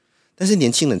但是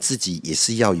年轻人自己也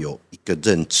是要有一个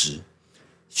认知，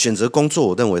选择工作，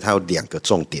我认为它有2个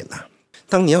重点啊。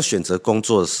当你要选择工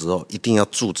作的时候，一定要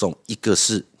注重一个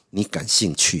是你感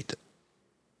兴趣的，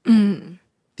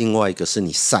另外一个是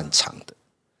你擅长的，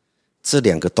这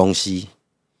2个东西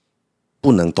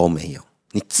不能都没有，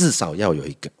你至少要有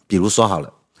一个。比如说好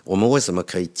了，我们为什么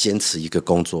可以坚持一个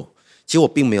工作？其实我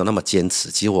并没有那么坚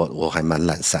持，其实我还蛮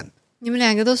懒散的。你们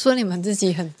2个都说你们自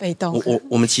己很被动，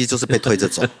我们其实就是被推着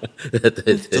走，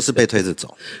对，就是被推着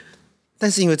走。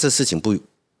但是因为这事情不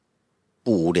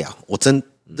无聊，我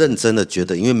认真的觉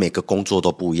得，因为每个工作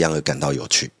都不一样而感到有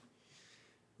趣。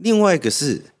另外一个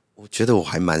是，我觉得我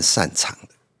还蛮擅长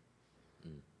的，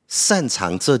擅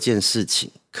长这件事情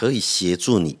可以协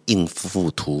助你应付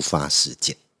突发事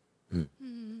件。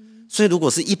所以如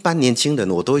果是一般年轻人，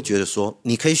我都会觉得说，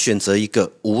你可以选择一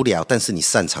个无聊但是你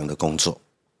擅长的工作，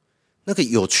那个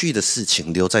有趣的事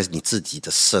情留在你自己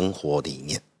的生活里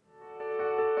面。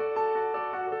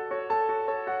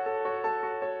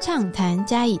畅谈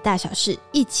嘉义大小事，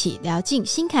一起聊进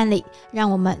心坎里，让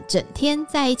我们整天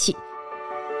在一起。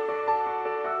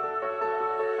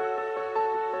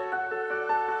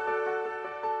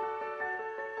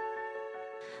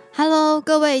Hello，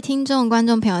 各位听众、观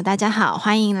众朋友，大家好，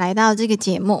欢迎来到这个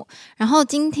节目。然后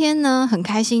今天呢，很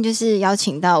开心，就是邀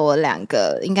请到我2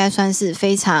个应该算是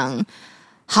非常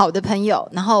好的朋友，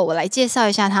然后我来介绍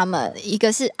一下他们，一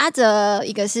个是阿哲，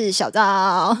一个是小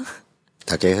赵。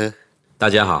大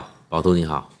家好，宝图你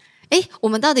好。我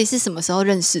们到底是什么时候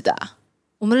认识的啊？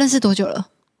我们认识多久了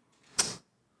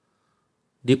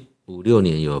？5、6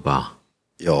年有吧？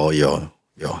有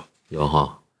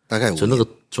哈，大概5年。就那个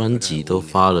专辑都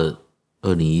发了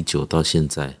2019到现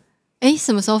在。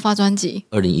什么时候发专辑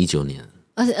？2019年。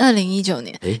2019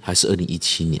年。还是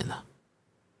2017年啊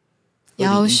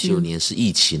？2019年是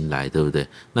疫情来，对不对？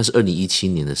那是2017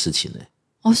年的事情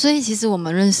呢。所以其实我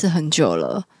们认识很久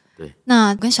了。对，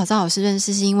那跟小赵老师认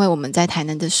识是因为我们在台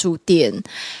南的书店，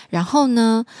然后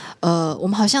呢，我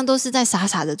们好像都是在傻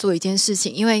傻的做一件事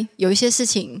情，因为有一些事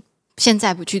情现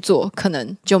在不去做，可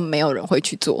能就没有人会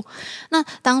去做。那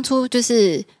当初就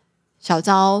是小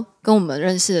赵跟我们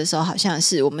认识的时候，好像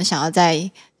是我们想要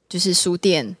在就是书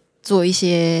店做一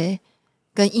些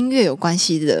跟音乐有关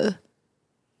系的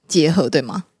结合，对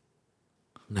吗？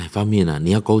哪方面啊？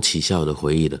你要勾起一下我的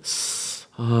回忆了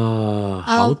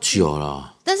好久了。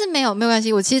但是没有关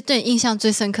系，我其实对你印象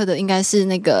最深刻的应该是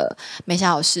那个美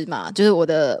霞老师嘛，就是我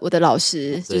的老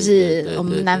师，就是我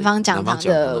们南方讲堂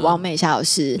的王美霞老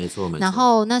师，没错。然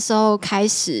后那时候开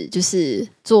始就是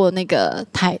做那个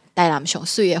带蓝熊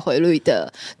岁月回绿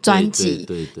的专辑，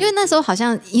对，因为那时候好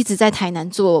像一直在台南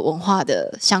做文化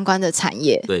的相关的产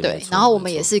业，对，然后我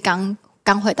们也是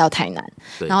刚回到台南，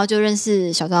然后就认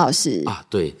识小赵老师啊，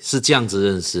对，是这样子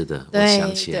认识的。我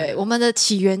想起来，对，我们的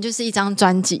起源就是一张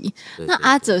专辑。那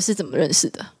阿哲是怎么认识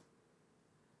的？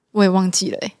我也忘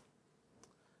记了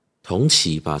同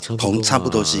期吧，差不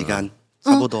多时间，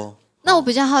差不多。那我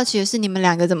比较好奇的是，你们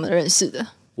2个怎么认识的？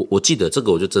我记得这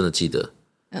个，我就真的记得。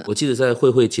我记得在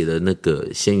慧姐的那个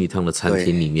鲜鱼汤的餐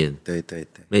厅里面，对，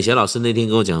美霞老师那天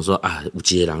跟我讲说啊，有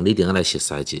一个人你一定要来熟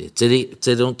悉一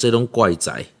下，这种怪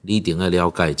仔你一定要了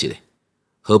解一下，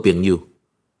好朋友。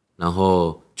然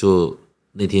后就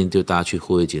那天就大家去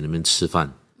慧姐那边吃饭，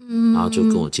然后就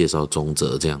跟我介绍宗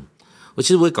哲这样。其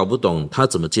实我也搞不懂他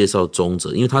怎么介绍宗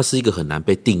哲，因为他是一个很难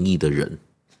被定义的人，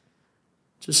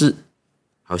就是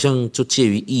好像就介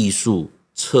于艺术、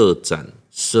策展、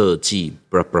设计，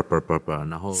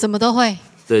然后什么都会。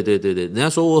对，人家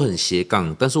说我很斜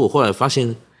杠，但是我后来发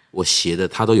现我斜的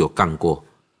他都有杠过。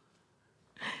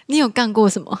你有干过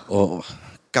什么？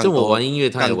就我玩音乐，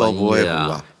他也玩音乐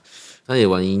啊，他也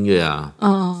玩音乐啊。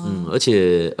而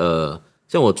且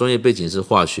像我专业背景是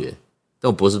化学，但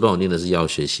我博士班我念的是药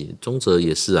学系，宗哲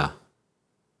也是啊，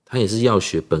他也是药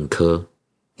学本科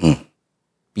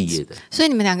毕业的。所以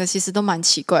你们2个其实都蛮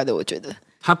奇怪的，我觉得。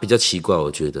他比较奇怪，我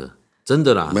觉得真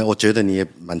的啦。没有，我觉得你也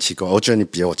蛮奇怪，我觉得你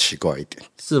比我奇怪一点。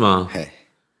是吗？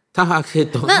他还可以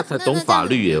懂，他才懂法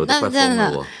律耶，我都快疯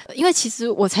了我。因为其实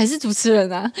我才是主持人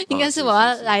啊，应该是我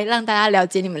要来让大家了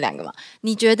解你们2个嘛。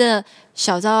你觉得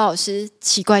小赵老师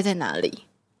奇怪在哪里？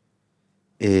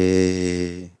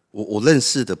我认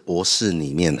识的博士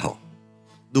里面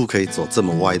路可以走这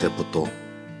么歪的不多，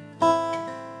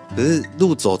可是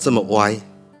路走这么歪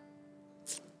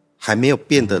还没有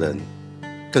变的人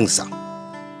更少。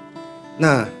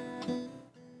那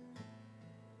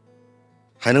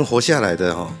还能活下来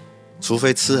的除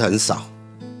非吃很少，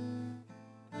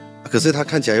可是他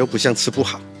看起来又不像吃不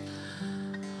好。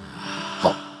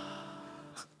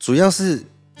主要是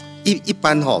一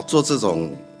般做这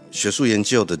种学术研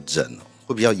究的人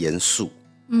会比较严肃，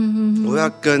我要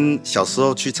跟小时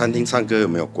候去餐厅唱歌有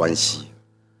没有关系？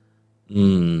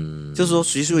就是说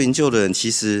学术研究的人其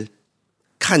实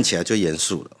看起来就严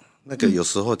肃了，那个有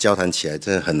时候交谈起来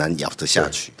真的很难咬得下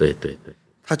去。对，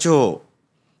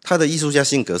他的艺术家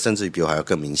性格甚至于比我还要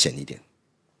更明显一点。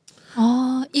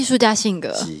哦，艺术家性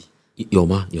格有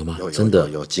吗？真的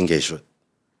有金给顺。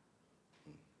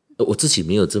我自己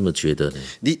没有这么觉得呢。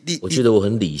我觉得我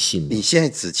很理性。你现在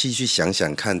仔细去想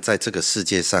想看，在这个世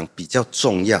界上比较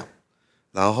重要，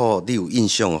然后你有印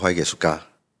象的画艺术家，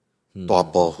大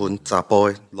部分查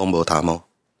甫的拢无头毛。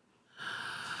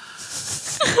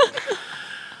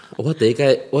我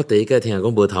第一届听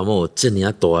讲无头毛，这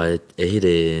么大的迄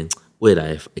个未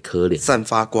来的可能，散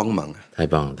发光芒。太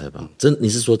棒了！你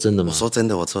是说真的吗？我说真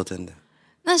的。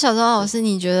那小周老师，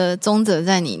你觉得宗泽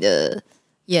在你的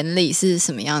眼里是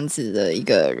什么样子的一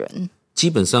个人？基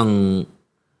本上，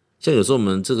像有时候我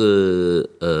们这个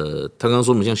他刚刚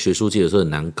说我们像学术界有时候很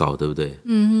难搞，对不对？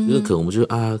就是可能我们就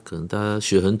可能大家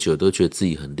学很久都觉得自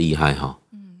己很厉害哈。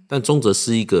但宗泽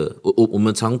是一个，我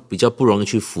们常比较不容易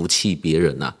去服气别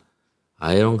人呐。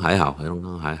还好。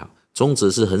宗泽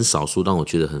是很少数让我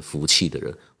觉得很服气的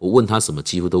人，我问他什么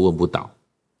几乎都问不倒。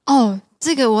哦，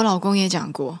这个我老公也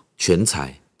讲过，全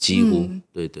才几乎，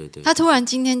对。他突然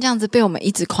今天这样子被我们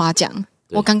一直夸奖，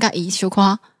我刚刚羞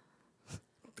夸，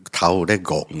头有在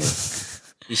拱呢，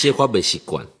一些话没习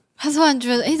惯。他突然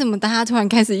觉得，怎么大家突然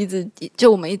开始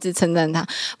我们一直称赞他？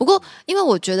不过，因为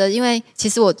我觉得，因为其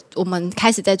实我们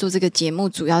开始在做这个节目，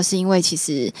主要是因为其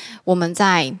实我们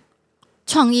在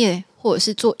创业或者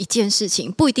是做一件事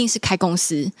情，不一定是开公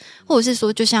司，或者是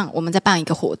说，就像我们在办一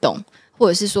个活动，或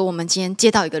者是说我们今天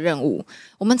接到一个任务，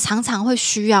我们常常会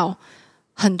需要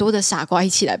很多的傻瓜一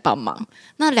起来帮忙。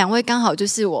那两位刚好就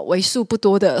是我为数不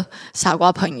多的傻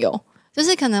瓜朋友。就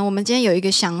是可能我们今天有一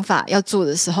个想法要做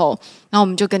的时候，然后我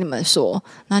们就跟你们说，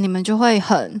然后你们就会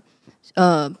很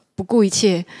不顾一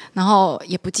切，然后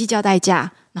也不计较代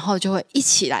价，然后就会一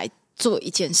起来做一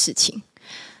件事情。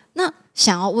那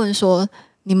想要问说，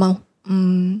你们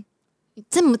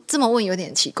这么问有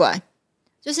点奇怪，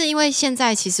就是因为现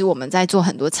在其实我们在做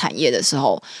很多产业的时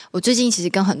候，我最近其实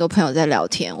跟很多朋友在聊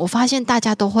天，我发现大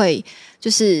家都会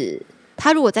就是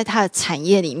他如果在他的产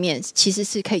业里面其实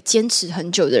是可以坚持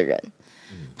很久的人，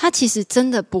他其实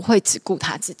真的不会只顾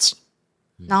他自己，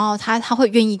然后他会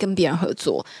愿意跟别人合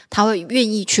作，他会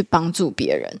愿意去帮助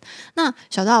别人。那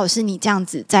小刀老师，你这样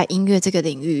子在音乐这个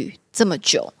领域这么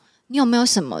久，你有没有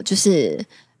什么就是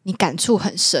你感触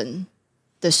很深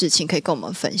的事情可以跟我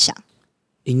们分享？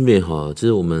音乐就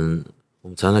是我们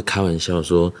常常在开玩笑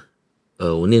说，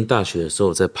我念大学的时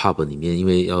候在 pub 里面，因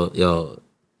为要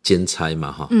兼差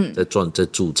嘛在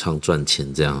驻唱赚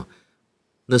钱这样。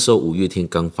那时候五月天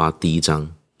刚发第一张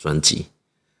专辑，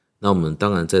那我们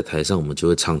当然在台上我们就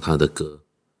会唱他的歌，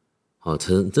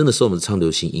真的是我们唱流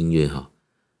行音乐哈。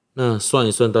那算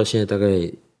一算到现在大概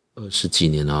20几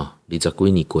年了，20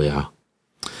几年过啊，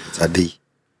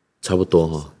差不多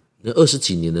哈。那20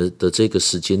几年的这个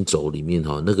时间轴里面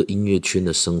那个音乐圈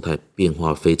的生态变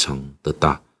化非常的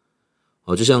大。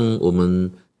就像我们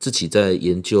自己在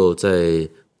研究，在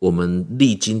我们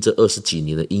历经这20几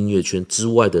年的音乐圈之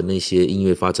外的那些音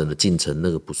乐发展的进程，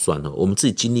那个不算我们自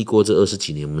己经历过这20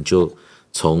几年，我们就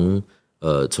从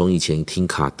以前听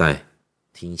卡带、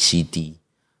听 CD，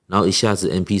 然后一下子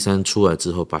MP3 出来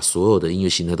之后，把所有的音乐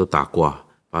形态都打挂，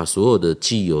把所有的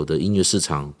既有的音乐市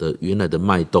场的原来的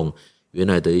脉动、原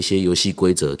来的一些游戏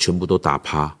规则全部都打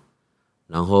趴，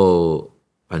然后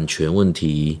版权问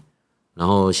题，然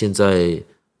后现在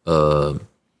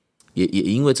也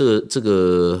因为这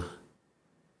个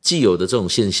既有的这种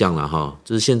现象啦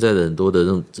就是现在的很多的这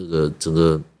种这个整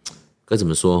个该怎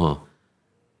么说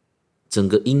整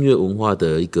个音乐文化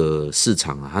的一个市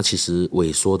场它其实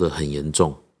萎缩的很严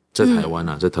重，在台湾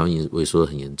在台湾也萎缩的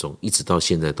很严重，一直到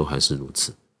现在都还是如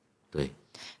此。对，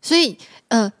所以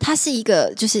它是一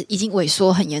个就是已经萎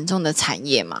缩很严重的产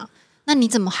业嘛？那你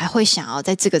怎么还会想要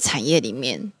在这个产业里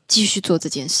面继续做这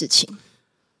件事情？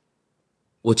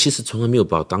我其实从来没有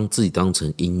把自己当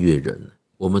成音乐人，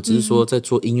我们只是说在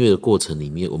做音乐的过程里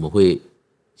面，我们会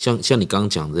像你刚刚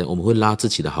讲的这样，我们会拉自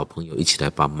己的好朋友一起来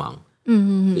帮忙。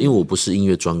因为我不是音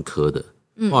乐专科的，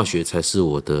化学才是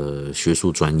我的学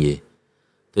术专业。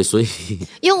对，所以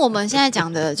因为我们现在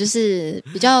讲的就是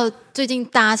比较最近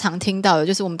大家常听到的，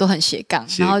就是我们都很斜杠，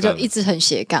然后就一直很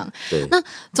斜杠。对，那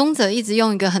宗泽一直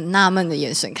用一个很纳闷的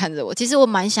眼神看着我，其实我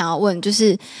蛮想要问，就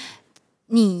是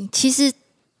你其实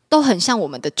都很像我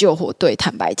们的救火队，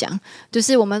坦白讲，就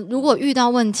是我们如果遇到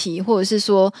问题，或者是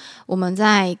说我们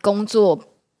在工作，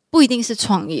不一定是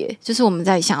创业，就是我们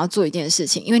在想要做一件事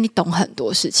情，因为你懂很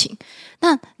多事情。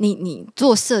那你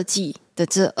做设计的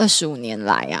这25年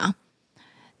来啊，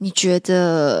你觉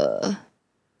得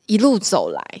一路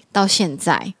走来到现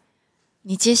在，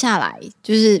你接下来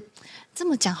就是这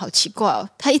么讲好奇怪哦，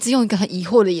他一直用一个很疑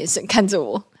惑的眼神看着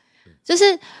我，就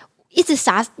是一直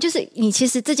就是你其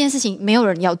实这件事情没有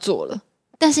人要做了，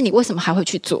但是你为什么还会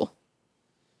去做？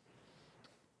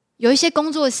有一些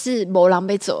工作是没人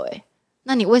要做的，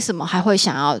那你为什么还会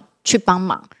想要去帮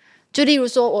忙？就例如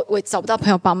说我找不到朋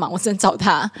友帮忙，我只能找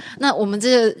他。那我们这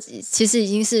个其实已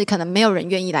经是可能没有人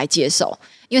愿意来接手，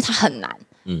因为它很难。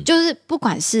就是不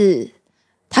管是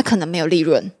他可能没有利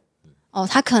润，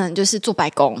他可能就是做白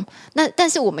工。那但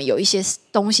是我们有一些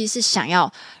东西是想要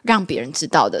让别人知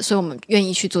道的，所以我们愿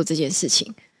意去做这件事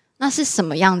情。那是什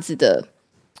么样子的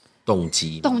动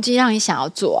机让你想要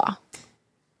做啊？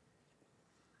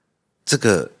这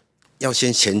个要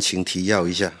先前情提要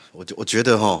一下，我觉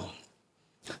得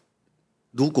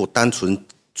如果单纯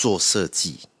做设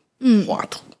计、画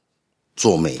图、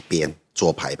做美编、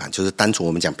做排版，就是单纯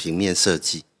我们讲平面设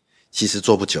计，其实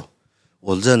做不久。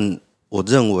我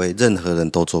认为任何人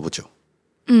都做不久。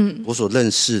我所认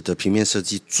识的平面设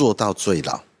计做到最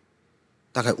老，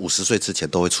大概50岁之前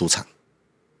都会出场。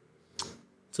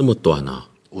这么短啊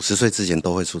？50岁之前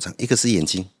都会出场。一个是眼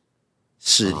睛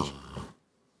视力，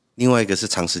另外一个是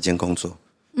长时间工作。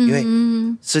因为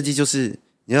设计就是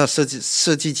你要设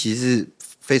计其实是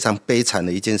非常悲惨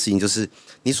的一件事情，就是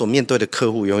你所面对的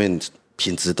客户永远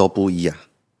品质都不一样。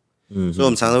所以我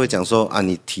们常常会讲说啊，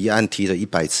你提案提了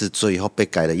100次，最后被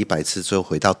改了100次，最后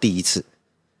回到第一次。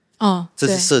这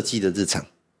是设计的日常。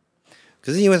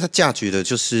可是因为它架局的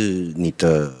就是你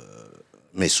的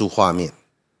美术画面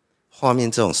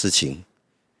这种事情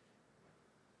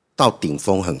到顶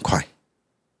峰很快，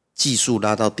技术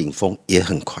拉到顶峰也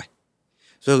很快。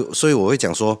所以我会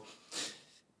讲说，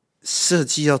设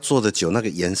计要做得久，那个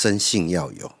延伸性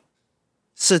要有。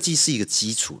设计是一个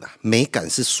基础啦，美感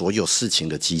是所有事情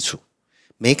的基础。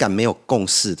美感没有共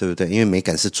识，对不对？因为美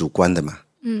感是主观的嘛。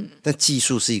但技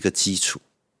术是一个基础。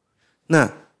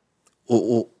那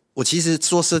我其实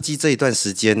做设计这一段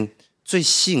时间最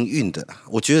幸运的，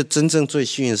我觉得真正最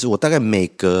幸运的是，我大概每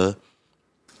隔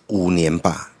5年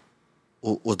吧，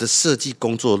我的设计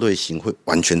工作类型会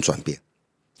完全转变，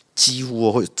几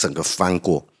乎会整个翻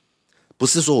过。不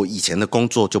是说我以前的工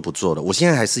作就不做了，我现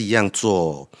在还是一样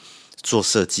做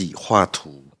设计、画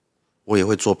图，我也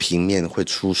会做平面，会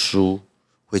出书，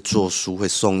会做书，会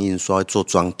送印刷，会做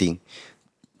装订，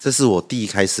这是我第一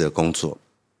开始的工作。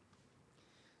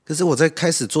可是我在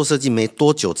开始做设计没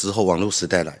多久之后，网络时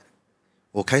代来了，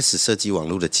我开始设计网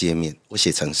络的界面，我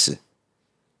写程式，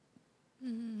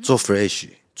做 Flash，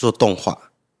 做动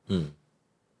画，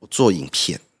我做影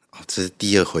片，这是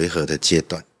第2回合的阶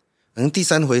段。可能第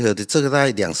3回合的这个大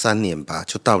概2-3年吧，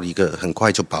就到了一个很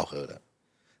快就饱和了。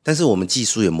但是我们技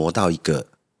术也磨到一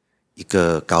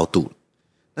个高度，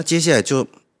那接下来就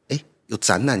有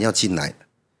展览要进来了。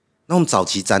那我们早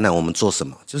期展览我们做什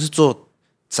么？就是做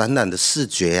展览的视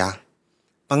觉啊，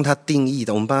帮他定义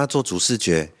的，我们帮他做主视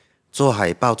觉，做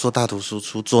海报，做大图输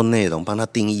出，做内容，帮他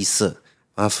定义色，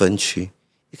帮他分区。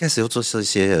一开始就做这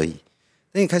些而已。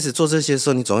那你开始做这些的时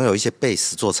候，你总要有一些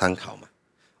base 做参考嘛。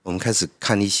我们开始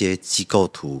看一些机构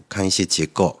图，看一些结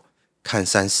构，看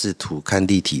3-4图，看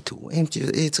立体图。觉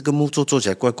得这个木座做起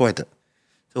来怪怪的，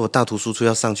我大图输出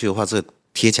要上去的话，这个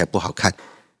贴起来不好看。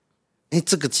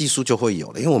这个技术就会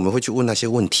有了，因为我们会去问那些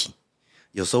问题，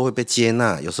有时候会被接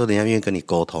纳，有时候人家愿意跟你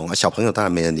沟通。小朋友当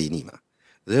然没人理你嘛，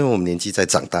因为我们年纪在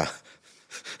长大，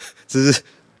这是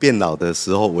变老的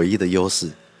时候唯一的优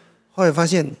势。后来发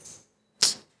现，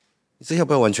你这要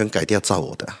不要完全改掉照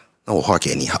我的？那我画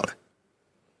给你好了。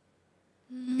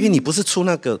因为你不是出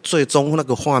那个最终那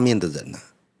个画面的人啊，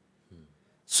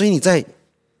所以你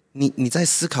在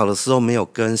思考的时候没有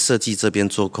跟设计这边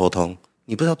做沟通，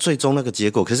你不知道最终那个结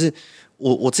果。可是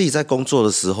我自己在工作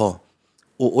的时候，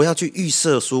我要去预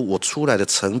设说我出来的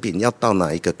成品要到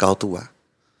哪一个高度啊？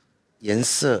颜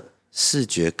色、视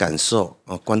觉感受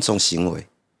观众行为，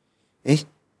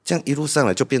这样一路上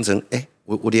来就变成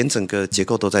我连整个结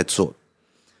构都在做。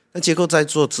那结构在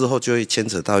做之后，就会牵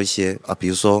扯到一些比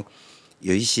如说。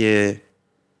有一些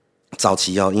早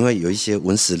期因为有一些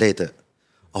文史类的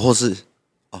或是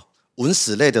文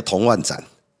史类的铜碗展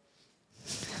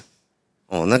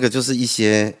那个就是一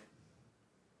些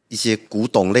古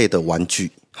董类的玩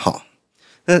具。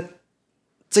那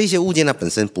这些物件它本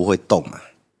身不会动嘛，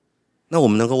那我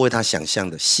们能够为它想象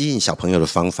的吸引小朋友的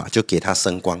方法，就给它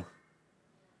声光，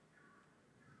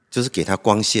就是给它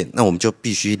光线。那我们就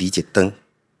必须理解灯，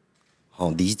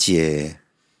理解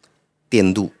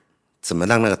电路。怎么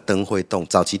让那个灯会动？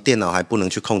早期电脑还不能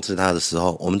去控制它的时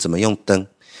候，我们怎么用灯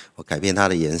改变它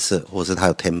的颜色，或者是它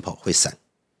有 tempo 会闪。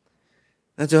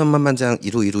那就要慢慢这样一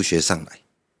路一路学上来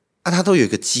啊。它都有一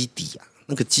个基底啊，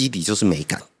那个基底就是美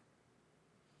感。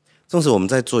纵使我们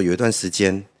在做有一段时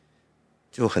间，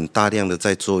就很大量的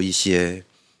在做一些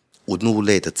文物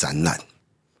类的展览，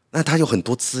那它有很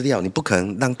多资料，你不可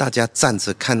能让大家站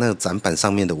着看那个展板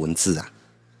上面的文字啊。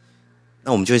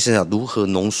那我们就会想如何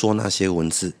浓缩那些文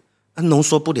字，那浓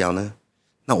缩不了呢？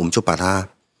那我们就把它，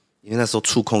因为那时候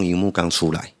触控萤幕刚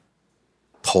出来，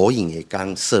投影也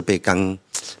刚，设备刚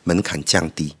门槛降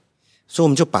低，所以我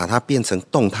们就把它变成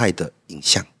动态的影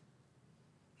像。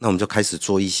那我们就开始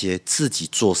做一些自己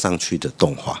做上去的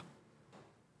动画，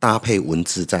搭配文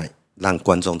字，再让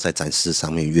观众在展示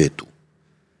上面阅读。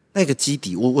那个基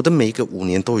底，我的每一个5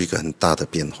年都有一个很大的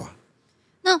变化。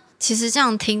那其实这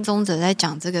样听宗哲在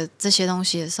讲这些东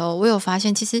西的时候，我有发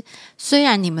现，其实虽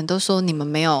然你们都说你们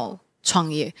没有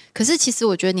创业，可是其实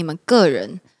我觉得你们个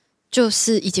人就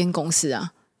是一间公司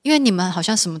啊，因为你们好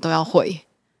像什么都要会。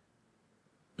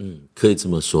可以这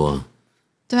么说啊。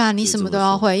对啊，你什么都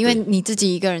要会，因为你自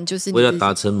己一个人就是你为了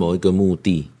达成某一个目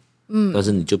的，但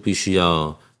是你就必须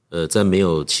要在没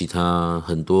有其他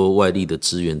很多外力的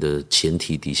资源的前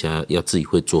提底下，要自己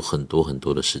会做很多很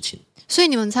多的事情。所以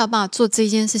你们才有办法做这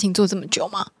件事情做这么久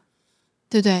吗？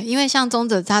对不对？因为像宗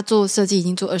哲他做设计已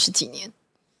经做20几年，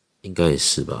应该也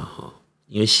是吧？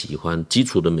因为喜欢基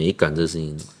础的美感这事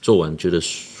情做完觉得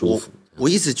舒服。我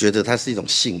一直觉得它是一种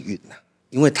幸运啊，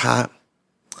因为它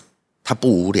不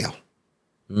无聊。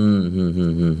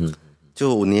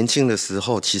就我年轻的时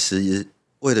候，其实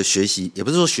为了学习，也不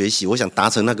是说学习，我想达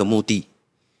成那个目的，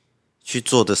去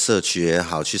做的社区也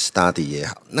好，去 study 也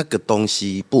好，那个东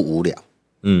西不无聊。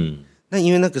那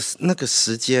因为那个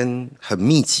时间很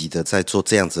密集的在做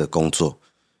这样子的工作，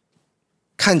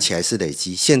看起来是累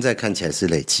积，现在看起来是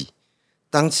累积。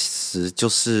当时就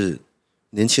是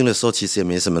年轻的时候，其实也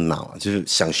没什么脑啊，就是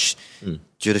想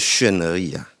觉得炫而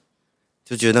已啊，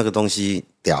就觉得那个东西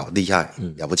屌厉害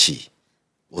了不起，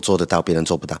我做得到，别人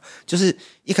做不到。就是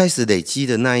一开始累积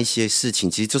的那一些事情，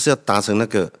其实就是要达成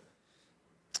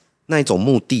那一种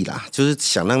目的啦，就是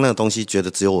想让那个东西觉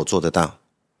得只有我做得到。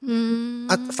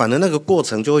反而那个过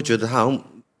程就会觉得它好像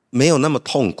没有那么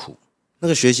痛苦，那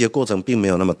个学习的过程并没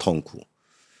有那么痛苦。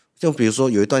就比如说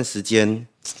有一段时间，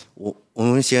我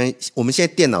们现在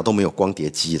电脑都没有光碟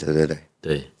机了，对不对？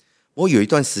对。我有一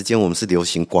段时间我们是流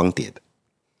行光碟的，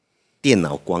电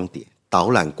脑光碟、导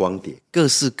览光碟，各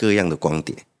式各样的光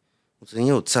碟。我曾经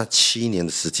有这7年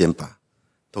的时间吧，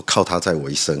都靠它在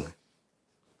维生。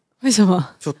为什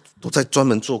么？就都在专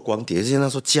门做光碟，而且那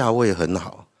时候价位很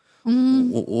好。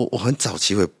我很早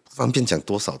期，我也不方便讲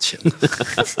多少钱。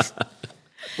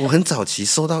我很早期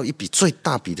收到一笔最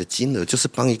大笔的金额，就是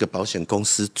帮一个保险公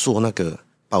司做那个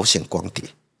保险光碟。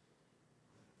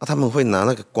他们会拿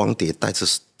那个光碟带着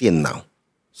电脑，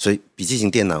所以笔记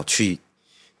型电脑去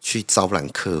招揽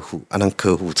客户，让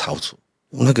客户操作。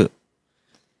那个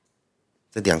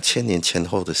在2000年前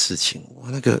后的事情，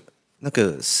那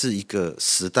个是一个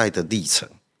时代的历程。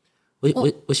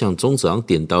我想宗哲好像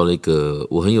点到了一个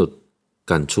我很有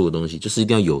感触的东西，就是一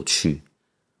定要有趣，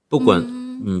不管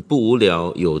不无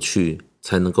聊，有趣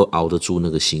才能够熬得住那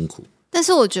个辛苦。但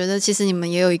是我觉得其实你们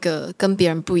也有一个跟别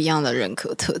人不一样的人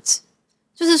格特质，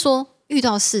就是说遇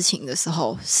到事情的时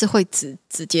候是会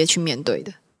直接去面对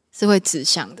的，是会指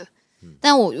向的。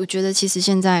但我觉得其实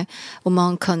现在我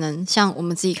们可能像我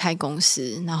们自己开公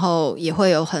司，然后也会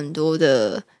有很多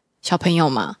的小朋友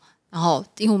嘛，然后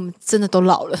因为我们真的都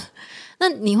老了，那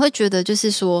你会觉得就是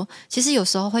说，其实有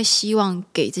时候会希望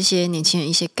给这些年轻人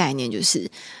一些概念，就是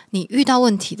你遇到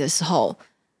问题的时候，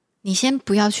你先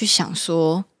不要去想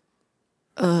说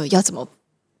要怎么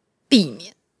避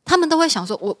免，他们都会想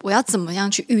说我要怎么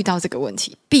样去遇到这个问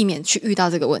题，避免去遇到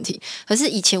这个问题。可是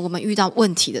以前我们遇到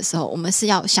问题的时候，我们是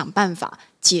要想办法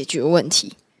解决问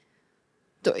题。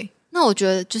对，那我觉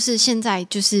得就是现在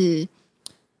就是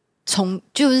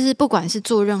就是不管是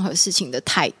做任何事情的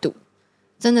态度，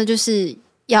真的就是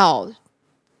要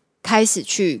开始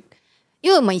去，因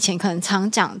为我们以前可能常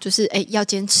讲就是要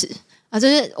坚持啊，就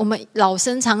是我们老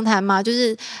生常谈嘛，就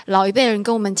是老一辈人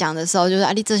跟我们讲的时候，就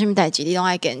是你这些代志你都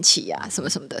爱坚持啊，什么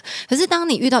什么的。可是当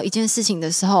你遇到一件事情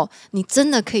的时候，你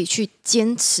真的可以去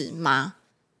坚持吗？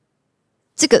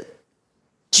这个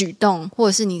举动，或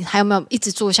者是你还有没有一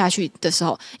直做下去的时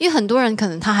候？因为很多人可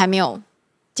能他还没有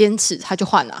坚持，他就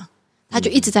换了，他就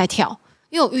一直在跳。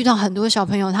因为我遇到很多小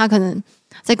朋友，他可能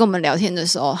在跟我们聊天的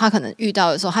时候，他可能遇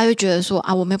到的时候，他就觉得说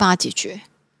啊，我没办法解决，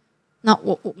那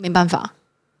我没办法。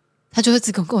他就会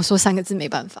只跟我说3个字没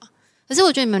办法。可是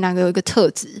我觉得你们2个有一个特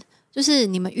质，就是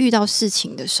你们遇到事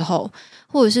情的时候，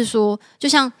或者是说就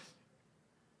像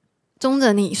宗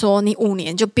哲你说你5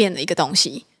年就变了一个东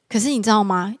西，可是你知道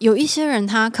吗？有一些人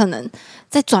他可能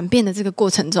在转变的这个过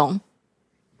程中，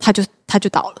他就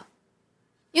倒了，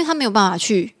因为他没有办法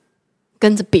去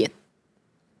跟着变，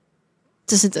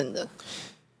这是真的。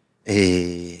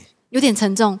有点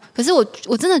沉重，可是我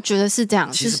真的觉得是这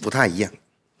样。其实不太一样。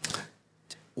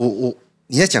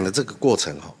你在讲的这个过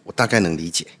程我大概能理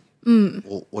解。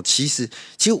我其实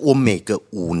我每个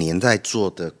5年在做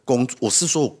的我是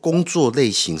说我工作类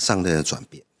型上的转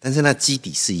变，但是那基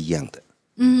底是一样的。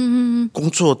工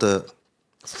作的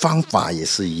方法也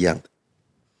是一样的，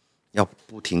要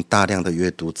不停大量的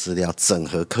阅读资料，整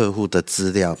合客户的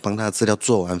资料，帮他的资料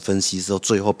做完分析之后，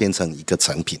最后变成一个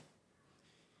成品。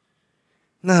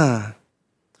那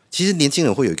其实年轻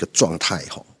人会有一个状态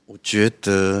我觉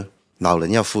得老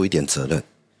人要负一点责任。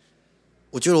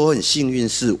我觉得我很幸运，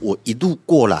是我一路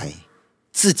过来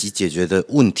自己解决的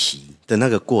问题的那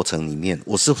个过程里面，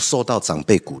我是受到长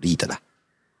辈鼓励的啦。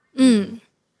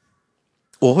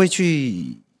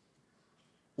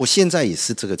我现在也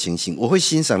是这个情形，我会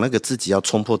欣赏那个自己要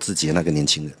冲破自己的那个年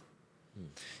轻人。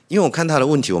因为我看他的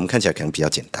问题，我们看起来可能比较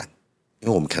简单，因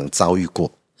为我们可能遭遇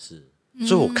过，所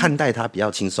以我看待他比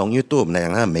较轻松，因为对我们来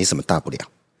讲他没什么大不了。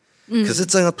可是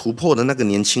正要突破的那个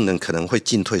年轻人可能会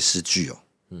进退失据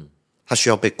他需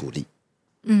要被鼓励。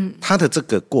他的这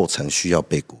个过程需要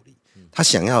被鼓励，他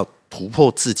想要突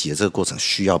破自己的这个过程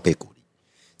需要被鼓励，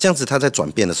这样子他在转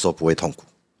变的时候不会痛苦。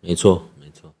没错。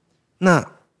那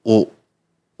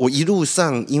我一路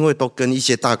上因为都跟一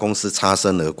些大公司擦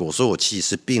身而过，所以我其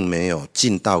实并没有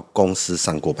进到公司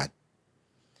上过班，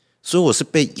所以我是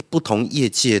被不同业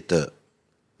界的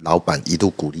老板一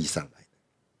路鼓励上来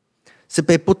的，是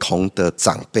被不同的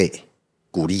长辈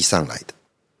鼓励上来的，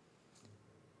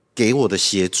给我的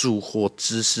协助或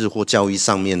知识或教育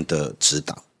上面的指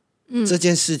导。这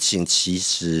件事情其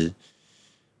实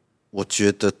我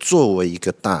觉得作为一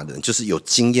个大人，就是有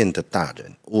经验的大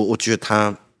人，我觉得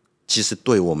他其实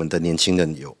对我们的年轻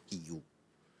人有义务。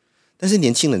但是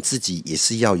年轻人自己也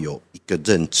是要有一个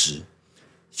认知，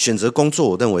选择工作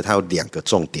我认为它有2个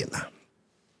重点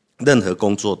任何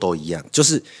工作都一样，就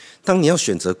是当你要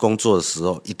选择工作的时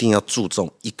候，一定要注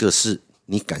重一个是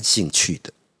你感兴趣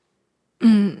的，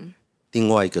另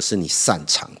外一个是你擅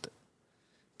长的，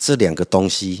这2个东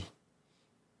西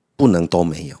不能都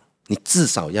没有，你至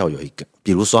少要有一个。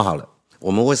比如说好了，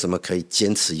我们为什么可以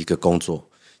坚持一个工作？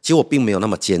其实我并没有那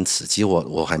么坚持，其实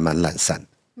我还蛮懒散的。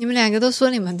你们2个都说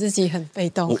你们自己很被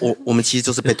动，我们其实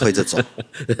就是被推着走，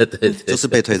对，就是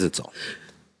被推着走。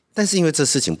但是因为这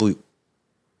事情不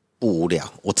无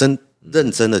聊，我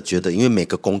认真的觉得，因为每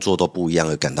个工作都不一样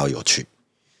而感到有趣。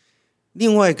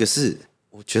另外一个是，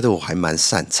我觉得我还蛮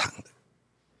擅长的。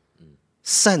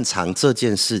擅长这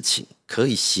件事情可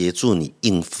以协助你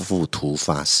应付突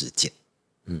发事件。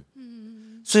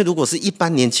所以如果是一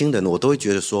般年轻人，我都会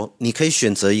觉得说，你可以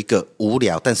选择一个无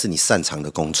聊但是你擅长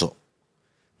的工作，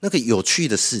那个有趣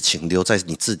的事情留在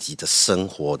你自己的生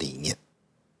活里面，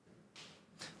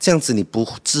这样子你不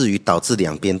至于导致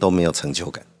2边都没有成就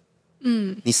感。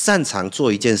你擅长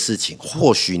做一件事情，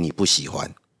或许你不喜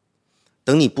欢，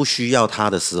等你不需要它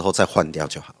的时候再换掉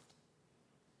就好。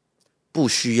不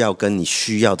需要跟你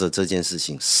需要的这件事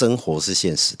情，生活是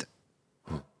现实的，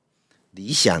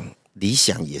理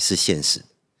想也是现实的。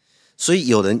所以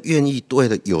有人愿意为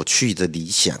了有趣的理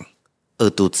想饿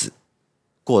肚子，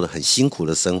过得很辛苦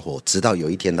的生活，直到有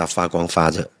一天他发光发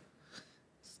热。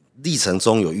历程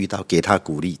中有遇到给他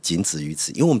鼓励，仅止于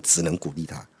此，因为我们只能鼓励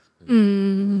他。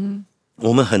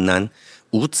我们很难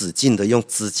无止境的用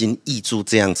资金挹注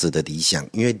这样子的理想，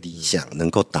因为理想能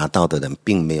够达到的人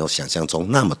并没有想象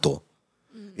中那么多，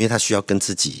因为他需要跟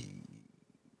自己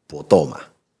搏斗嘛，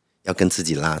要跟自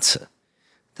己拉扯。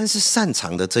但是擅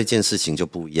长的这件事情就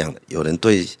不一样了，有人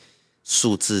对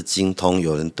数字精通，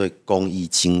有人对公益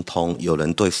精通，有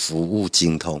人对服务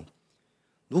精通。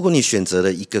如果你选择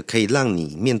了一个可以让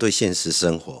你面对现实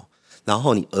生活，然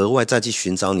后你额外再去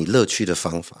寻找你乐趣的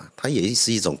方法，它也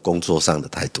是一种工作上的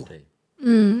态度。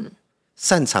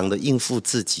擅长的应付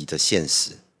自己的现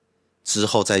实之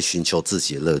后再寻求自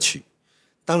己的乐趣。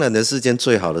当然人世间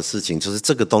最好的事情就是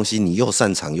这个东西你又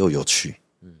擅长又有趣，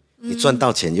你赚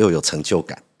到钱又有成就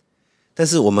感。但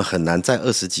是我们很难在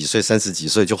20几岁30几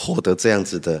岁就获得这样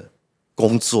子的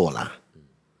工作啦，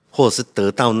或者是得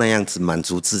到那样子满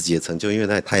足自己的成就，因为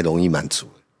那太容易满足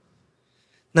了。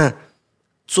那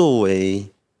作为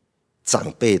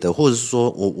长辈的，或者是说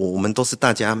我们都是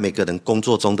大家每个人工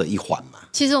作中的一环嘛。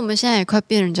其实我们现在也快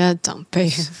变人家的长辈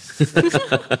了，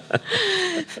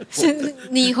是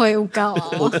逆回无告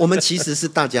啊。我们其实是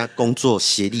大家工作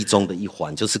协力中的一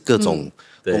环，就是各种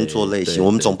工作类型，我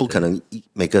们总不可能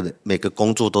每个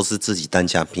工作都是自己单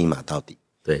枪匹马到底。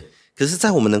对。可是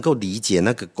在我们能够理解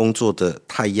那个工作的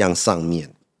太阳上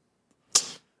面，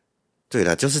对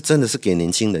了，就是真的是给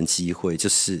年轻人机会，就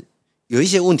是有一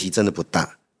些问题真的不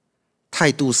大，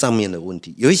态度上面的问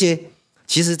题，有一些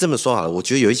其实这么说好了，我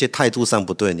觉得有一些态度上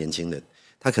不对的年轻人，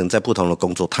他可能在不同的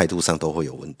工作态度上都会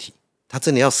有问题，他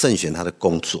真的要慎选他的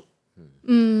工作。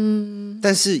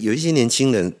但是有一些年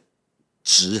轻人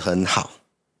值很好，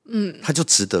他就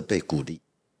值得被鼓励。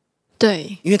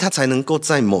对，因为他才能够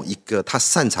在某一个他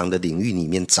擅长的领域里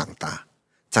面长大，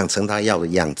长成他要的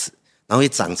样子，然后也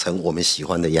长成我们喜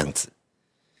欢的样子。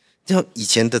像以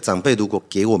前的长辈如果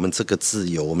给我们这个自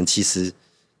由，我们其实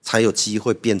才有机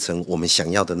会变成我们想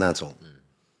要的那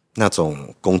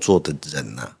种工作的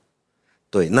人啊。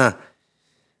对，那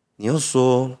你要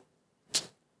说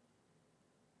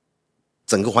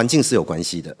整个环境是有关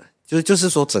系的，就是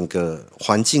说整个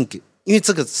环境因为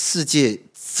这个世界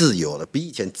自由了，比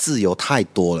以前自由太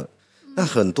多了。那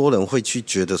很多人会去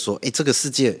觉得说，这个世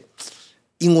界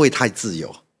因为太自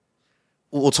由，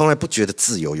我从来不觉得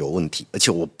自由有问题，而且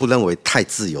我不认为太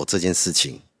自由这件事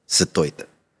情是对的。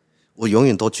我永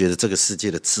远都觉得这个世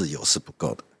界的自由是不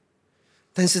够的，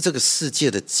但是这个世界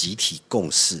的集体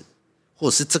共识，或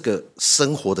者是这个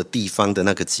生活的地方的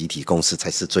那个集体共识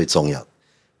才是最重要的。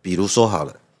比如说好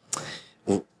了，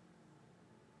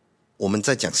我们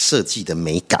在讲设计的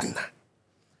美感啊，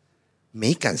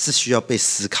美感是需要被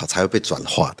思考才会被转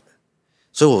化的。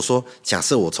所以我说，假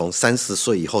设我从30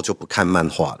岁以后就不看漫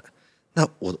画了，那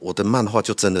我的漫画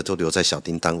就真的就留在小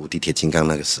叮当、无敌铁金刚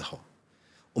那个时候。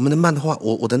我们的漫画，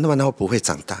我的漫画不会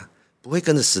长大，不会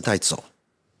跟着时代走。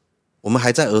我们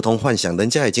还在儿童幻想，人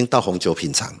家已经到红酒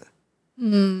品尝了，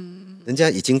人家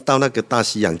已经到那个大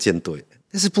西洋舰队了，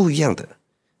但是不一样的，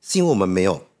是因为我们没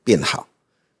有变好，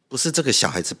不是这个小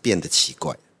孩子变得奇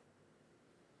怪。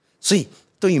所以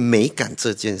对于美感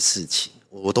这件事情，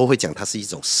我都会讲它是一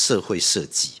种社会设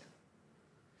计，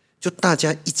就大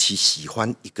家一起喜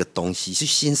欢一个东西，去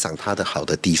欣赏它的好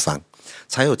的地方，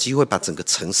才有机会把整个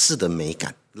城市的美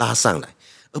感拉上来，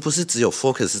而不是只有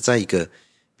focus 在一个，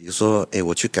比如说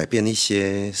我去改变一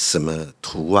些什么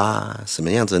图啊，什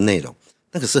么样子的内容，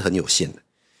那个是很有限的，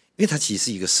因为它其实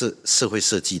是一个社会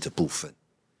设计的部分，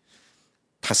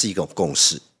它是一种共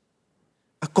识。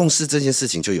共识这件事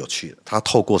情就有趣了，它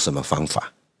透过什么方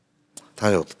法？它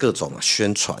有各种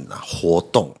宣传啊、活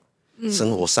动、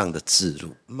生活上的置入，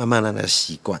慢慢让它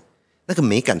习惯，那个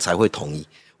美感才会统一。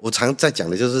我常在讲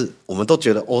的就是，我们都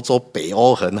觉得欧洲北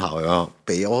欧很好，有没有？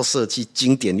北欧设计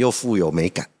经典又富有美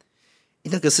感，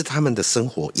那个是他们的生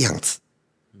活样子，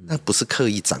那不是刻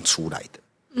意长出来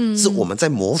的，是我们在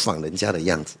模仿人家的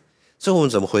样子。所以我们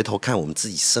怎么回头看我们自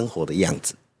己生活的样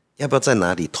子？要不要在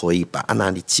哪里推一把，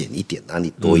哪里减一点，哪里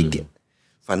多一点？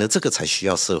反而这个才需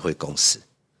要社会共识。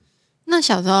那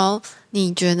小昭，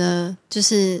你觉得就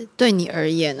是对你而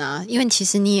言啊，因为其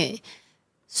实你也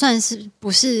算是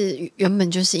不是原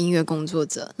本就是音乐工作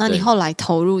者，那你后来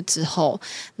投入之后，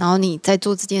然后你在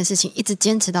做这件事情，一直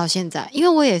坚持到现在。因为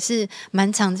我也是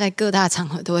蛮常在各大场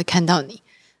合都会看到你，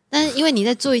但是因为你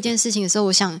在做一件事情的时候，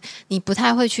我想你不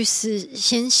太会去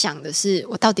先想的是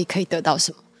我到底可以得到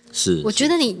什么。是，我觉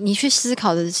得你去思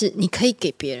考的是你可以给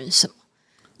别人什么。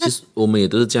其实我们也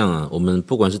都是这样啊，我们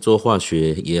不管是做化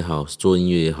学也好，做音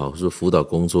乐也好，是辅导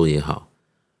工作也好，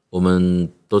我们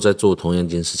都在做同样一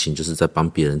件事情，就是在帮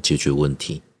别人解决问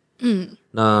题。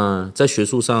那在学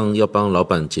术上要帮老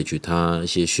板解决他一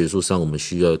些学术上我们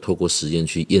需要透过实验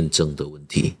去验证的问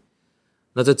题。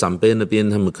那在长辈那边，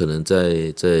他们可能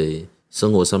在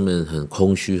生活上面很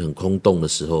空虚、很空洞的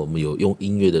时候，我们有用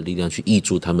音乐的力量去挹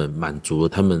注他们，满足了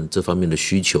他们这方面的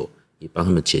需求，也帮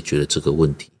他们解决了这个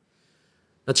问题。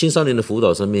那青少年的辅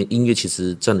导上面，音乐其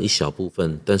实占了一小部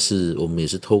分，但是我们也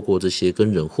是透过这些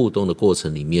跟人互动的过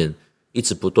程里面，一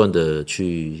直不断的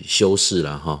去修饰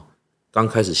啦哈。刚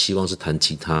开始希望是弹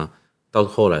吉他，到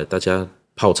后来大家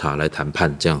泡茶来谈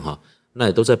判这样哈，那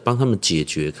也都在帮他们解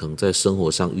决可能在生活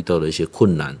上遇到的一些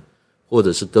困难，或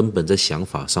者是根本在想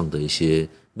法上的一些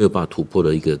没有办法突破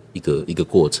的一个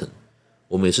过程。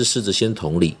我们也是试着先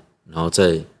同理，然后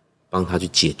再帮他去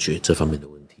解决这方面的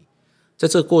问题。在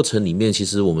这个过程里面，其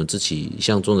实我们自己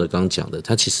像钟哲刚讲的，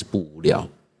他其实不无聊，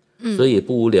所以也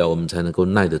不无聊，我们才能够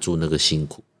耐得住那个辛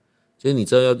苦。所以你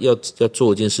知道要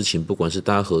做一件事情，不管是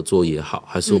大家合作也好，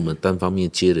还是我们单方面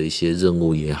接的一些任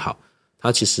务也好，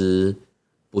它其实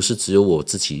不是只有我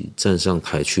自己站上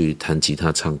台去弹吉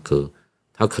他唱歌，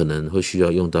它可能会需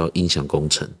要用到音响工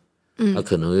程，它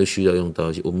可能会需要用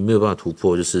到一些我们没有办法突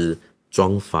破，就是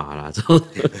妆法啦，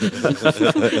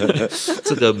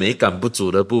这个美感不足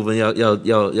的部分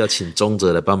要请钟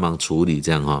哲来帮忙处理，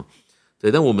这样哈。对，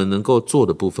但我们能够做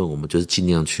的部分，我们就是尽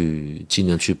量去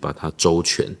把它周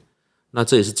全。那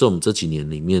这也是我们这几年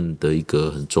里面的一个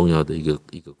很重要的一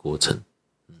个过程。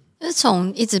就是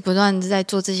从一直不断在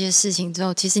做这些事情之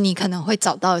后，其实你可能会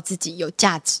找到自己有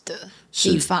价值的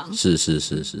地方。是，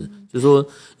就是说，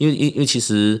因为其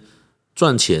实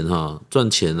赚钱啊，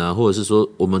或者是说，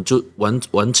我们就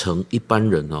完成一般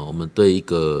人啊，我们对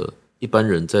一般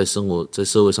人在生活在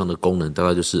社会上的功能，大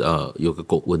概就是有个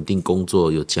稳定工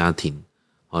作，有家庭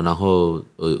啊，然后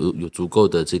有足够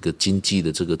的这个经济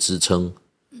的这个支撑，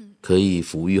可以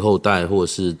抚育后代，或者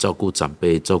是照顾长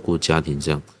辈、照顾家庭这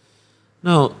样。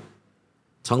那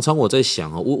常常我在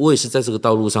想我也是在这个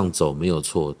道路上走没有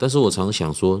错，但是我常常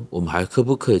想说，我们还可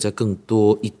不可以再更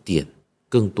多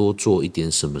做一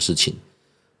点什么事情？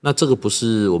那这个不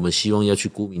是我们希望要去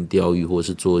沽名钓誉，或者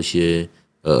是做一些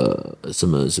什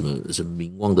么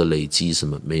名望的累积什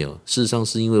么，没有。事实上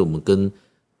是因为我们跟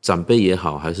长辈也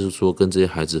好，还是说跟这些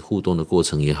孩子互动的过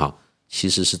程也好，其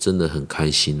实是真的很开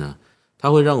心啊。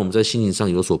它会让我们在心灵上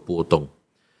有所波动。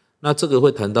那这个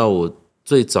会谈到我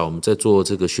最早我们在做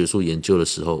这个学术研究的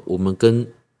时候，我们跟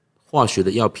化学的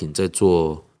药品在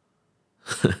做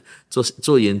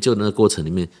研究的那个过程里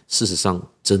面，事实上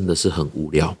真的是很无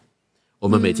聊。我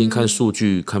们每天看数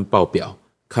据、看报表、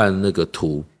看那个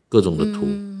图，各种的图，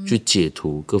去解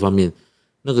图各方面，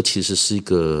那个其实是一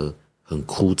个很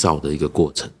枯燥的一个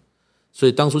过程。所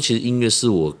以当初其实音乐是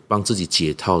我帮自己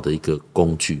解套的一个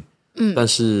工具，但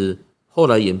是后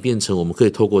来演变成我们可以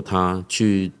透过它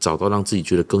去找到让自己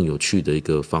觉得更有趣的一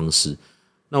个方式。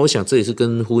那我想这也是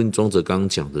跟呼应庄哲刚刚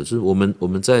讲的，就是我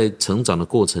们在成长的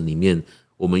过程里面，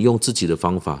我们用自己的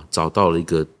方法找到了一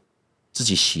个自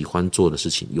己喜欢做的事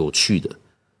情，有趣的，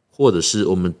或者是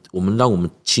我们让我们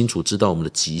清楚知道我们的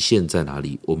极限在哪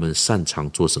里，我们擅长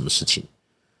做什么事情。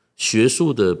学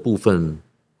术的部分，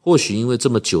或许因为这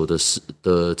么久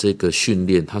的这个训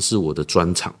练，它是我的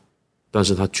专长，但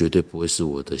是它绝对不会是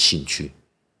我的兴趣。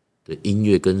对，音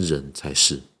乐跟人才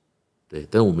是。对，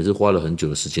但我们是花了很久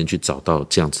的时间去找到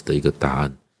这样子的一个答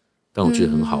案，但我觉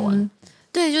得很好玩。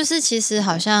对，就是其实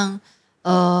好像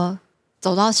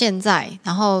走到现在，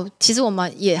然后其实我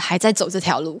们也还在走这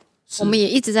条路，我们也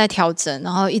一直在调整，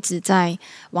然后一直在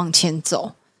往前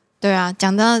走。对啊，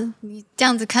讲到你这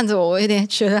样子看着我，我有点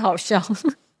觉得好笑。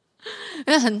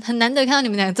因为很难得看到你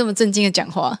们俩这么震惊的讲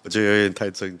话，我觉得有点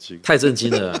太震惊，太震惊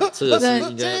了。这个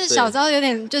是应该就是小昭有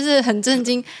点就是很震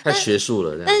惊，太学术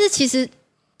了。但是其实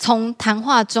从谈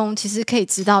话中，其实可以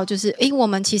知道，就是我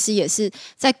们其实也是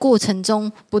在过程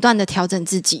中不断的调整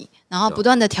自己，然后不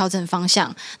断的调整方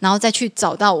向，然后再去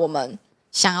找到我们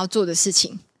想要做的事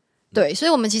情。对，所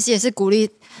以我们其实也是鼓励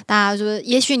大家说，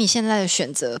也许你现在的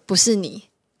选择不是你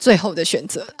最后的选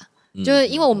择啦。就是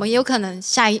因为我们也有可能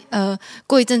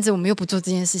过一阵子我们又不做这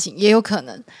件事情，也有可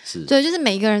能是对，就是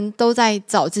每个人都在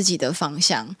找自己的方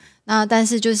向。那但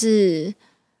是就是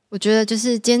我觉得就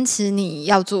是坚持你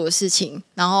要做的事情，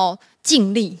然后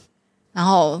尽力，然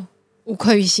后无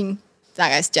愧于心，大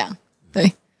概是这样。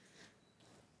对，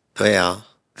对啊，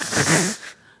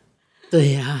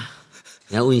对呀。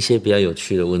你要问一些比较有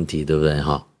趣的问题，对不对？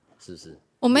哈，是不是？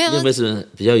我没有。你有没有什么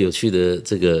比较有趣的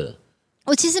这个？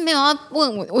我其实没有要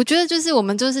问我觉得就是我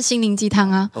们就是心灵鸡汤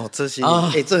啊。哦，这心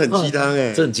灵，这很鸡汤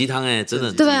哎，这很鸡汤哎，真的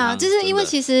很鸡汤。对啊，就是因为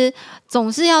其实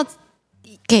总是要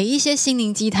给一些心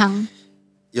灵鸡汤。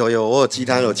有，我有鸡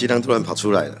汤突然跑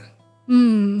出来了。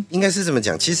应该是这么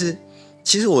讲。其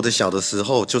实我的小的时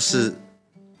候，就是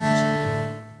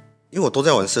因为我都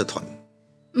在玩社团，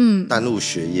耽误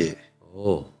学业。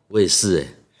哦，我也是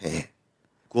哎。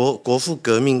国父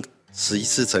革命11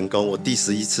次成功，我第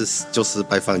11次就失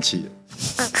败放弃了。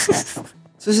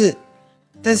就是，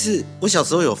但是我小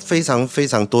时候有非常非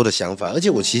常多的想法，而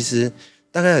且我其实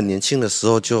大概很年轻的时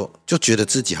候就觉得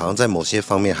自己好像在某些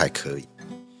方面还可以，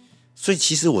所以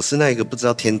其实我是那一个不知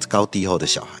道天高地厚的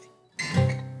小孩。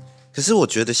可是我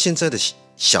觉得现在的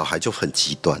小孩就很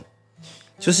极端，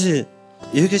就是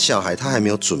有一个小孩他还没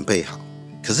有准备好，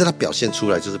可是他表现出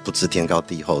来就是不知天高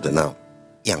地厚的那种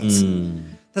样子。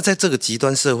那在这个极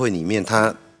端社会里面，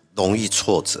他容易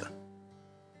挫折，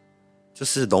就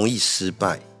是容易失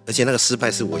败，而且那个失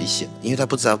败是危险，因为他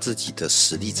不知道自己的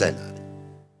实力在哪里。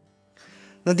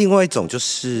那另外一种就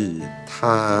是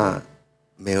他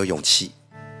没有勇气，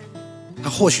他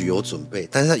或许有准备，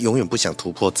但是他永远不想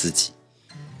突破自己。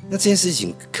那这件事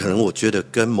情可能我觉得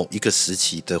跟某一个时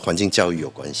期的环境教育有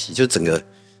关系，就整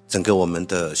个我们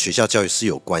的学校教育是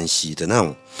有关系的，那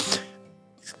种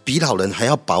比老人还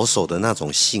要保守的那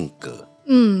种性格。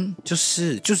就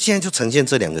现在就呈现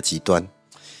这两个极端。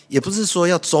也不是说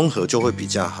要综合就会比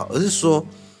较好，而是说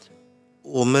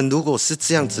我们如果是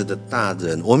这样子的大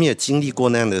人，我们也经历过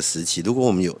那样的时期，如果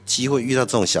我们有机会遇到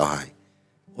这种小孩，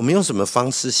我们用什么方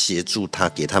式协助他，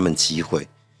给他们机会？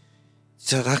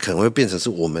像它可能会变成是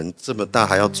我们这么大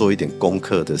还要做一点功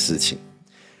课的事情。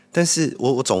但是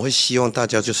我总会希望大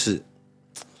家就是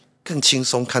更轻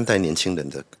松看待年轻人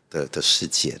的世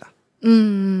界啦。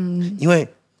因为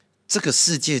这个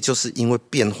世界就是因为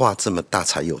变化这么大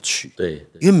才有趣。对，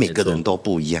因为每个人都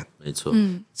不一样，没错。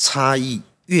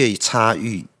越差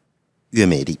异越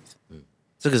美丽。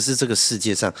这个是这个世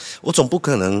界上，我总不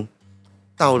可能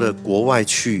到了国外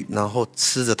去，然后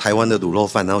吃着台湾的卤肉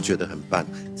饭，然后觉得很棒，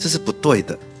这是不对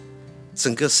的。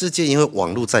整个世界因为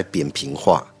网络在扁平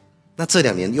化，那这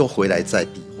2年又回来在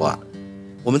底化。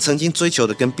我们曾经追求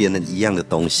的跟别人一样的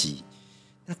东西，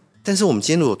但是我们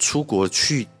今天如果出国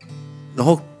去，然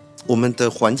后我们的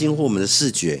环境或我们的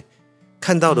视觉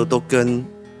看到的都跟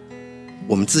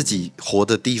我们自己活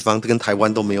的地方跟台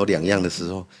湾都没有两样的时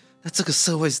候，那这个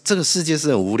社会这个世界是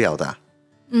很无聊的。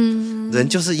人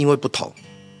就是因为不同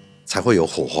才会有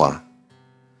火花。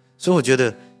所以我觉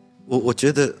得我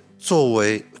觉得作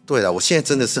为，对了，我现在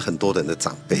真的是很多人的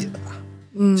长辈了啦。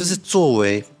就是作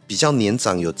为比较年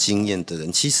长有经验的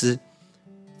人，其实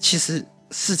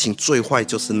事情最坏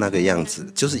就是那个样子，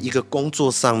就是一个工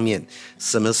作上面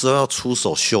什么时候要出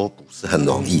手修补是很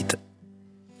容易的，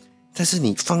但是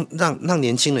你让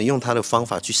年轻人用他的方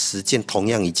法去实践同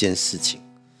样一件事情，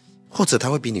或者他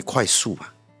会比你快速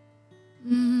啊。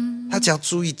他只要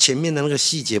注意前面的那个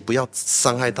细节，不要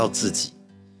伤害到自己。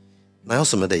哪有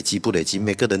什么累积不累积？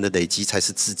每个人的累积才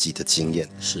是自己的经验。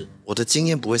是我的经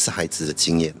验不会是孩子的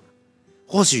经验。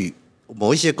或许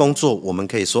某一些工作我们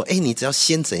可以说，你只要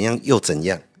先怎样又怎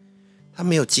样，他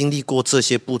没有经历过这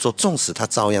些步骤，纵使他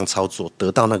照样操作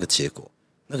得到那个结果，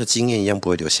那个经验一样不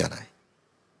会留下来。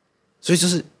所以就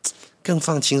是更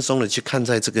放轻松的去看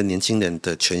待这个年轻人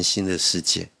的全新的世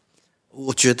界，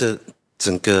我觉得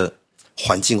整个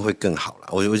环境会更好啦。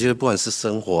我觉得不管是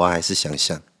生活还是想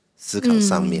象思考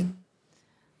上面。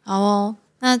好哦，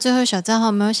那最后小赵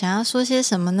有没有想要说些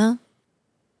什么呢？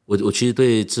我其实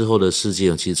对之后的世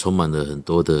界其实充满了很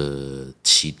多的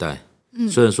期待。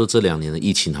虽然说这2年的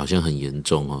疫情好像很严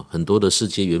重很多的世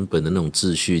界原本的那种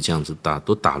秩序这样子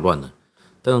都打乱了，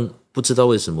但不知道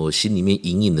为什么我心里面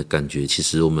隐隐的感觉，其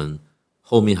实我们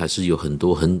后面还是有很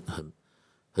多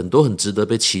很值得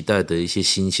被期待的一些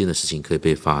新鲜的事情可以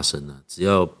被发生啊！只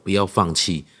要不要放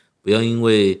弃，不要因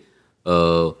为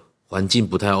环境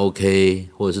不太 OK，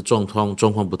 或者是状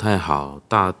况不太好，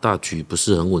大局不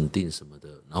是很稳定什么的，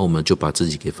然后我们就把自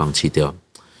己给放弃掉。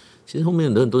其实后面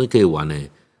很多东西可以玩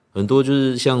很多就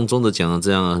是像宗哲讲的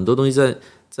这样很多东西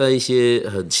在一些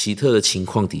很奇特的情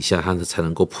况底下，它才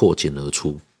能够破茧而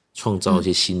出，创造一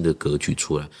些新的格局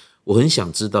出来。我很想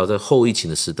知道，在后疫情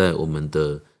的时代，我们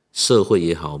的社会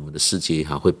也好，我们的世界也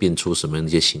好，会变出什么样的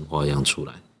一些新花样出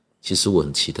来。其实我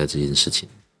很期待这件事情。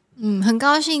很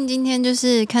高兴今天就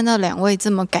是看到2位这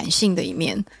么感性的一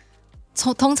面，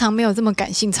通常没有这么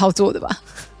感性操作的吧？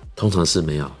通常是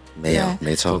没有，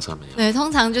没错，通常没有。对，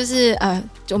通常就是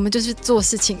我们就是做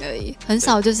事情而已，很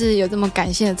少就是有这么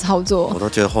感性的操作。我都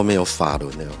觉得后面有法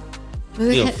轮了。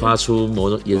你有发出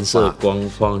某种颜色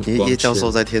光叶教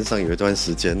授在天上有一段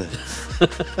时间了。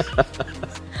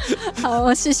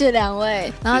好，谢谢2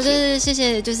位，然后就是谢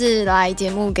谢就是来节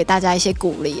目给大家一些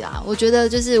鼓励啦。我觉得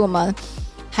就是我们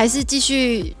还是继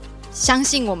续相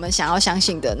信我们想要相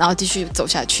信的，然后继续走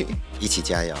下去，一起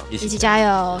加油，一起加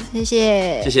油，谢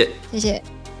谢，谢谢。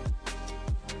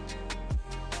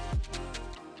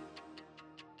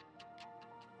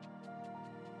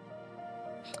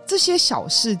这些小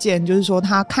事件就是说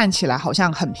它看起来好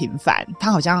像很平凡，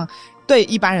它好像对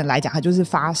一般人来讲它就是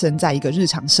发生在一个日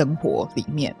常生活里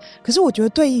面，可是我觉得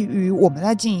对于我们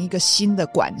在经营一个新的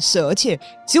馆舍，而且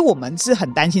其实我们是很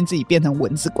担心自己变成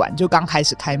蚊子馆，就刚开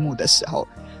始开幕的时候，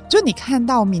就你看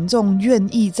到民众愿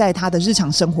意在他的日常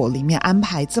生活里面安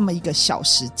排这么一个小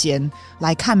时间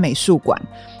来看美术馆，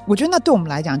我觉得那对我们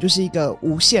来讲就是一个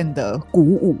无限的鼓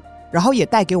舞，然后也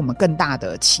带给我们更大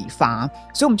的启发，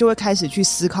所以我们就会开始去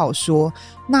思考说，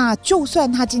那就算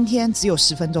他今天只有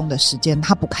10分钟的时间，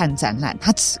他不看展览，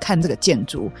他只看这个建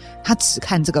筑，他只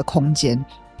看这个空间，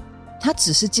他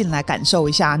只是进来感受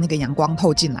一下那个阳光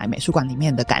透进来美术馆里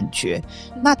面的感觉。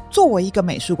那作为一个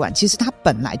美术馆，其实它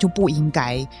本来就不应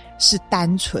该是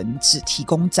单纯只提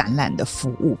供展览的服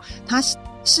务，它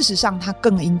事实上它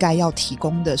更应该要提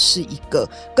供的是一个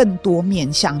更多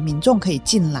面向民众可以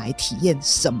进来体验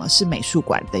什么是美术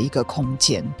馆的一个空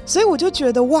间。所以我就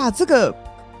觉得哇，这个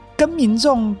跟民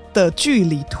众的距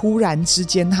离突然之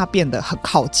间它变得很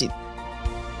靠近，